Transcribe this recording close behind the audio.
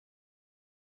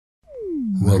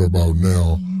Right about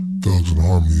now, Thugs and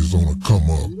Harmony is on a come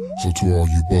up. So to all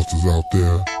you busters out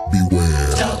there, beware.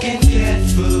 Stalkin' cat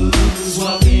food,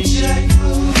 walkin' check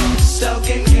move.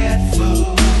 Stalkin' cat food,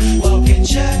 walkin'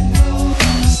 check move.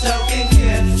 Stalkin'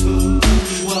 cat food,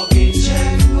 walkin'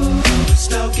 check move.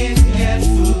 Stalkin' cat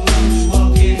food,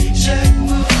 walkin' check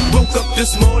move. Woke up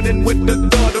this morning with the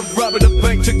thought of robbing a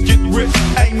bank to get rich.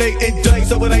 Ain't 8 days,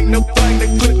 so it ain't no thing to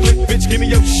click, bitch, give me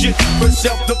your shit. Fresh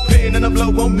out the pen and I blow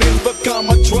on this, but calm,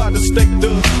 I try to stay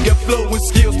thug. Got flowin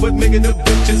skills, but nigga, the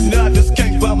bitches, nah, I just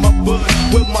can't buy my bud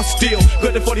with my steel.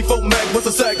 Got the 44 mag, what's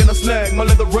a sag and a snag? My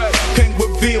leather rag can't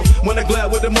reveal. When I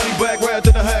glide with the money bag, right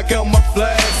to the hack out my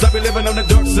flags. I be living on the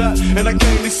dark side, and I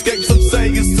can't escape. Some say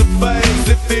it's a phase.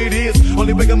 If it is,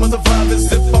 only way I'ma survive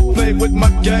is if I play with my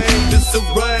game. This a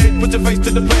raid, put your face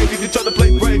to the page. If you try to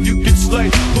play brave, you get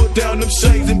slayed. Put down them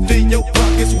shades, empty your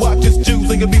pockets, watch his Jews,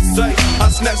 and you'll be safe. I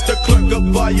snatched the clerk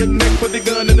up by your neck, put the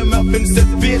gun in the mouth and said,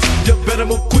 bitch, you better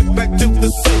move quick back to the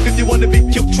safe. If you wanna be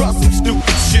killed, try some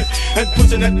stupid shit. And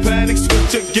pushing that panic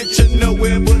switch to get you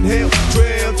nowhere but hell.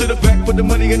 Trail to the back, put the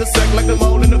money in the sack like the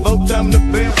mall in the vote, time to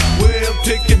bail. Well,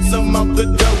 tickets, I'm out the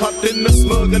door, hopped in the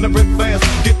smug and I ran fast.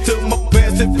 Get to my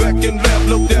pants, sit back and laugh,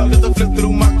 low down as I flip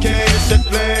through my cash at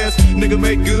last. Nigga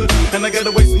made good, and I got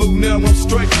away smooth, now I'm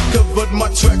straight. Covered my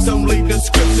tracks, only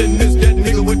description is that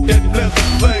nigga with that left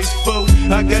face, fool.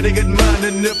 I gotta get mine,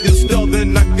 and if you stall,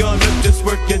 then I gonna just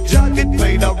work your job, get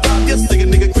paid, I'll rob you, say a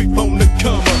nigga creep on the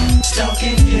come up.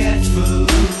 Stalkin' cat food,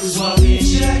 walkin'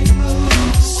 check move.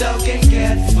 Stalkin'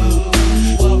 cat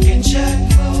food, walkin' check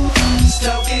move.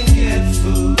 Stalkin' cat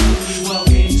food,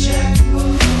 walkin' check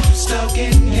move.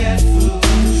 Stalkin' cat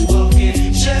food,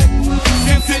 walkin' check move.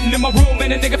 I'm sitting in my room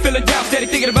and a nigga feeling down, steady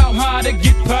thinking about how to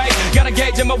get paid. Got a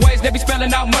gauge in my ways, they be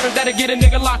spelling out murder that'll get a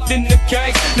nigga locked in the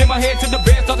cage. Lay my head to the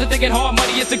bed, started thinking hard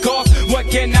money is the cost. What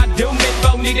can I do?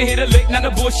 Info need to hit a lick, not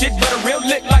a bullshit, but a real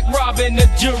lick like robbing a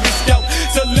jewelry store.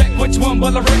 Select which one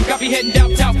will I ring. I be heading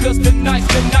downtown cause tonight's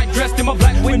the night. Dressed in my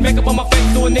black with makeup on my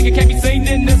face so a nigga can't be seen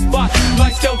in this spot.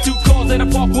 Like still 2 cars and I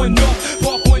park one north,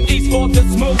 park one east for the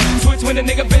smooth. Switch when a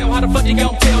nigga bail, how the fuck you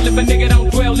gon' tell if a nigga don't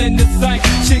dwell in the same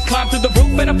shit? Climb to the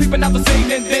roof and I'm peeping out the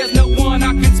scene and there's no one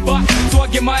I can spot. So I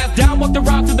get my ass down, walked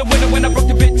around to the window when I broke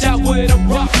the bitch out with a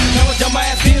rock. Now I jump my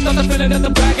ass in, thought I feeling at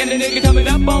the back and the nigga coming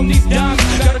up on these dimes.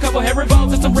 Got a couple hairy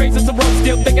bones and some rings and some ropes,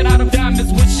 still thinking how them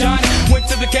diamonds would shine. Went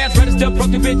to the cash register,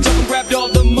 broke the bitch up and grabbed all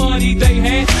the money they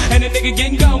had. And the nigga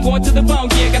getting gone, going to the phone,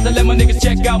 yeah, got to let my niggas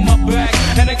check out my bag.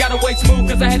 And I gotta wait smooth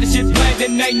cause I had the shit planned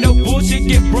and ain't no bullshit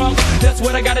get brung. That's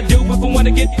what I gotta do if I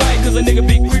wanna get paid, cause a nigga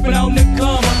be creeping on the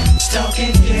come up.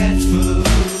 Stalkin' cat food,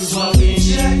 walkin'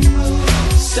 check move.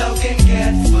 Stalkin'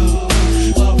 cat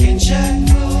food, walkin' check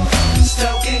move.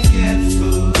 Stalkin' cat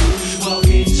food,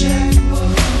 walkin' check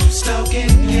move. Stalkin'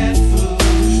 cat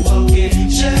food, walkin'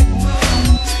 check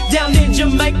move. Down in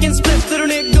Jamaican splits, little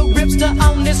nigga rips to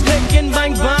own this lick and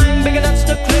bang bang. Big enough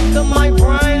to click of my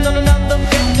brain on another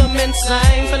victim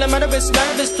insane. Feeling murderous,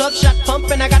 nervous, 12 shot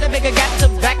pumping. I got a bigger gat to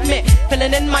back me.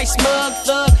 Feeling in my smug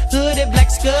thug, hooded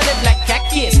black scudded black cat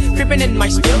kiss. Creeping in my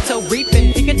steel toe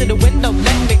reaping, peeking to the window,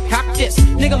 let me cock this.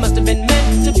 Nigga must have been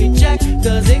meant to be jacked,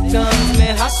 cause it comes me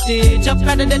hostage. Up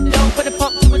out of the door, put a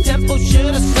pump to a tempo,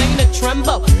 should've seen a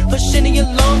tremble. Pushing the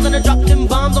alarms and I dropped them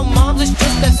bombs on moms, it's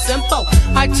just that simple.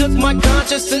 I took my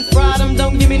conscience and fried them,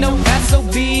 don't give me no hassle,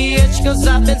 bitch. Cause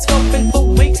I've been scoping for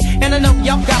weeks, and I know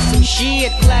y'all got some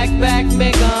shit. Black back,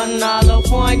 big gun, hollow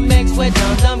point mix with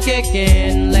dum-dum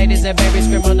kicking. Ladies and babies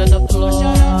scream under the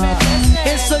floor.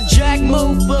 It's a jack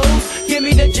move, boo. Give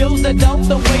me the juice, the dope,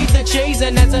 the weed, the cheese,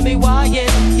 and answer me why.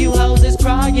 You hoes is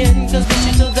crying, cause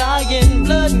bitches still dying.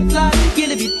 Blood and clot,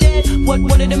 you'll be dead. What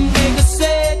one of them niggas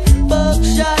said?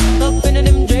 Buckshot, up into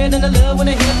them dread, and I love when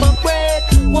I hear bump red.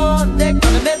 One deck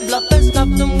on the bed, bluff and stuff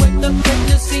them with the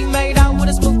pictures he made out with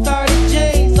a spook 30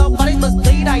 G's. All bodies must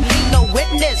bleed, I need no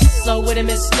witness. So with him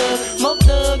is snug, more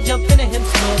thug, jump into him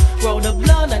smug. Roll the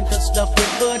blood and cut stuff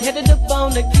with bud. Headed the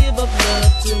bone to give up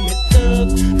love to me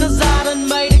thugs. Cause I done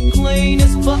made it clean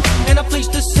as fuck, and I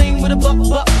bleached the scene with a buck.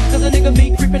 Cause a nigga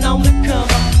be creeping on the come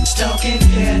up. Stalkin'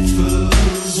 cat food,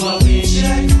 walkin'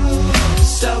 check move.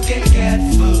 Stalkin' cat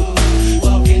food,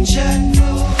 walkin' check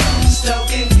move.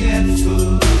 Stalkin' cat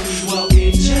food,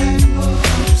 walkin' check move.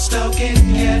 Stalkin'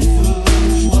 cat food,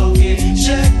 walkin'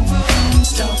 check move.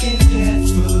 Stalkin' cat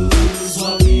food,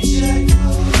 walkin' check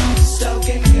move.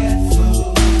 Stalkin' cat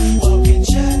food, walkin'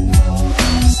 check move.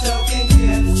 Stalkin'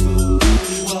 cat food,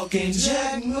 walkin'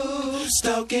 check move.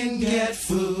 Stalkin' cat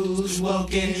food,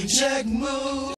 walkin' check move.